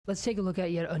let's take a look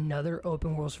at yet another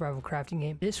open world survival crafting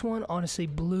game. This one honestly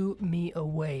blew me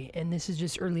away, and this is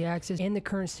just early access and the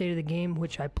current state of the game,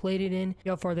 which I played it in,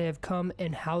 how far they have come,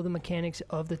 and how the mechanics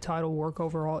of the title work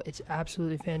overall. It's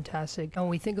absolutely fantastic. And when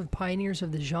we think of pioneers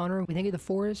of the genre, we think of The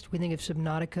Forest, we think of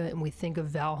Subnautica, and we think of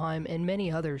Valheim and many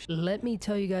others. Let me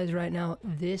tell you guys right now,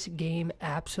 this game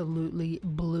absolutely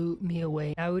blew me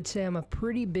away. I would say I'm a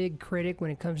pretty big critic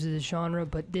when it comes to this genre,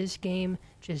 but this game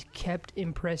just kept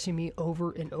impressing me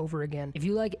over and over again. If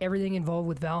you like everything involved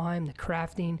with Valheim, the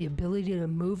crafting, the ability to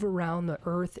move around the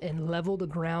earth and level the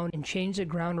ground and change the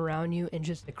ground around you, and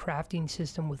just the crafting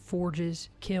system with forges,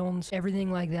 kilns,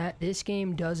 everything like that, this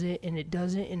game does it, and it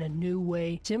does it in a new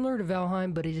way, similar to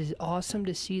Valheim, but it is awesome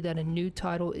to see that a new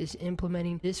title is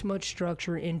implementing this much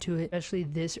structure into it, especially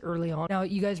this early on. Now,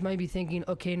 you guys might be thinking,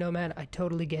 okay, Nomad, I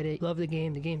totally get it. Love the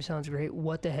game sounds great.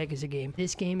 What the heck is a game?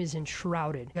 This game is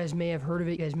Enshrouded. You guys may have heard of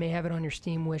it. You guys may have it on your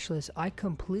Steam wishlist. I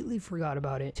completely forgot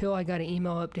about it till I got an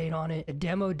email update on it. A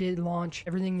demo did launch.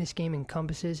 Everything this game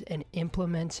encompasses and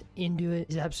implements into it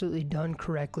is absolutely done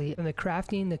correctly. From the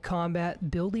crafting, the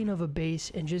combat, building of a base,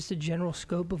 and just the general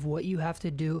scope of what you have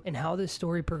to do and how the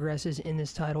story progresses in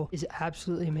this title is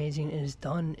absolutely amazing, and is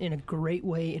done in a great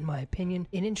way in my opinion.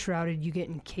 In Enshrouded, you get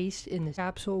encased in this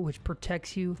capsule which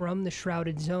protects you from the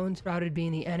shrouded zones, shrouded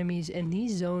being the enemies, and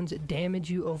these zones damage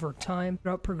you over time.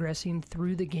 Throughout progressing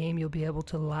through the game, you'll be able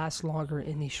to last longer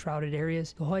in these shrouded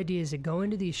areas. The whole idea is to go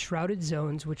into these shrouded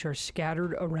zones which are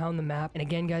scattered around the map, and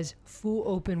again guys, full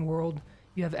open world.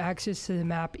 You have access to the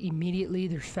map immediately.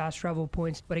 There's fast travel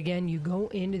points. But again, you go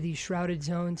into these shrouded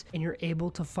zones and you're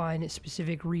able to find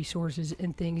specific resources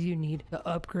and things you need to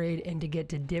upgrade and to get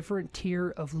to different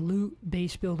tier of loot,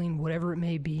 base building, whatever it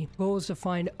may be. The goal is to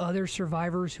find other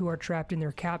survivors who are trapped in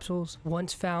their capsules.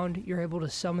 Once found, you're able to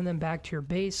summon them back to your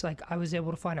base. Like I was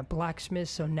able to find a blacksmith,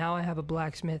 so now I have a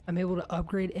blacksmith. I'm able to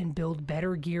upgrade and build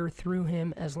better gear through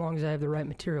him as long as I have the right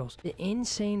materials. The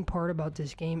insane part about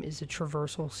this game is the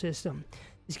traversal system.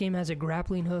 This game has a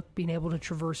grappling hook, being able to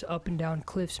traverse up and down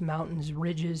cliffs, mountains,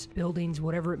 ridges, buildings,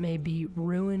 whatever it may be,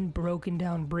 ruined, broken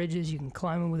down bridges. You can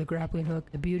climb them with a grappling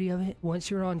hook. The beauty of it, once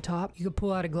you're on top, you can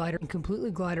pull out a glider and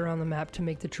completely glide around the map to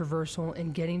make the traversal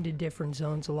and getting to different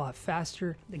zones a lot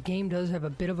faster. The game does have a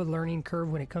bit of a learning curve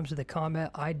when it comes to the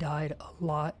combat. I died a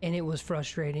lot and it was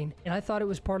frustrating. And I thought it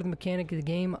was part of the mechanic of the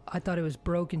game. I thought it was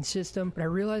broken system, but I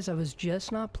realized I was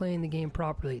just not playing the game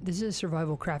properly. This is a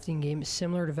survival crafting game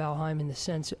similar to Valheim in the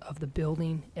sense of the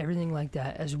building, everything like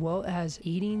that, as well as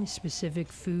eating specific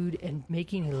food and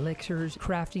making elixirs,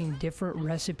 crafting different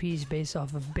recipes based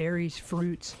off of berries,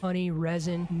 fruits, honey,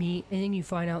 resin, meat, anything you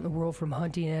find out in the world, from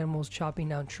hunting animals, chopping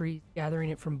down trees,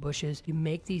 gathering it from bushes. You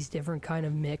make these different kind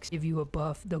of mix, give you a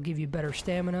buff, they'll give you better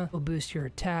stamina, they'll boost your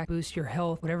attack, boost your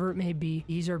health, whatever it may be.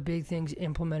 These are big things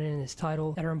implemented in this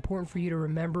title that are important for you to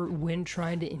remember when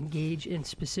trying to engage in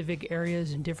specific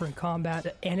areas and different combat.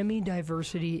 The enemy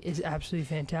diversity is absolutely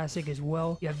fantastic as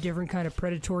well. You have different kind of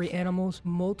predatory animals,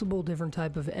 multiple different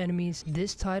type of enemies.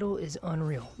 This title is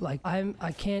unreal. Like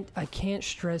I can't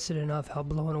stress it enough how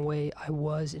blown away I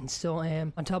was and still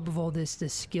am. On top of all this, the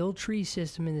skill tree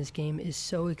system in this game is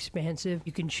so expansive.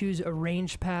 You can choose a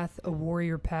ranged path, a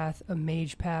warrior path, a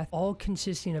mage path, all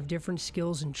consisting of different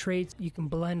skills and traits. You can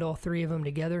blend all three of them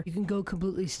together. You can go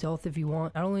completely stealth if you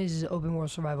want. Not only is this an open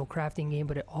world survival crafting game,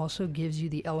 but it also gives you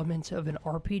the elements of an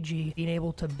RPG, being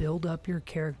able to build up your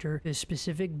character to a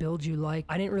specific build you like.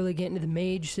 I didn't really get into the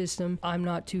mage system. I'm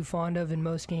not too fond of in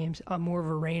most games. I'm more of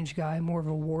a range guy, more of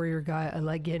a warrior guy. I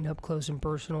like getting up close and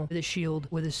personal with a shield,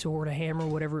 with a sword, a hammer,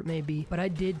 whatever it may be. But I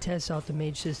did test out the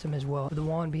mage system as well. With the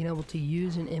wand, being able to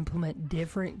use and implement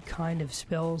different kind of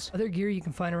spells, other gear you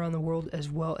can find around the world, as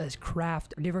well as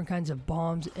craft different kinds of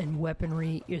bombs and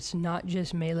weaponry. It's not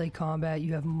just melee combat.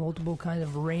 You have multiple kinds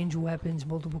of range weapons,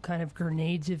 multiple kind of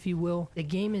grenades, if you will. The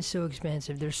game is so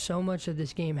expansive. There's so much that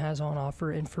this game has on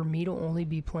offer, and for me to only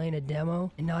be playing a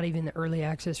demo and not even the early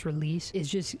access release is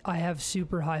just, I have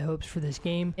super high hopes for this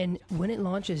game. And when it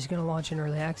launches, it's going to launch in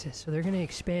early access, so they're going to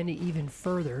expand it even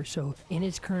further. So in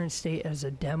its current state as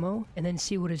a demo, and then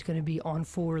see what it's going to be on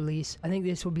full release. I think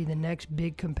this will be the next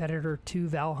big competitor to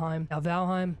Valheim. Now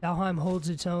Valheim holds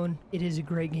its own. It is a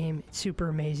great game. It's super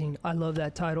amazing. I love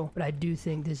that title, but I do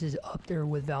think this is up there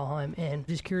with Valheim. And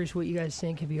just curious what you guys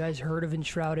think. Have you guys heard of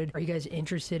Enshrouded? Are you guys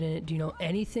interested in it? Do you know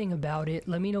anything about it?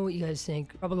 Let me know what you guys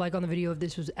think. Drop a like on the video if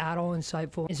this was at all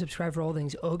insightful, and subscribe for all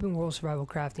things open world survival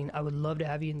crafting. I would love to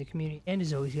have you in the community. And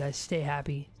as always, guys, stay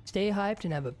happy, stay hyped,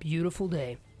 and have a beautiful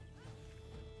day.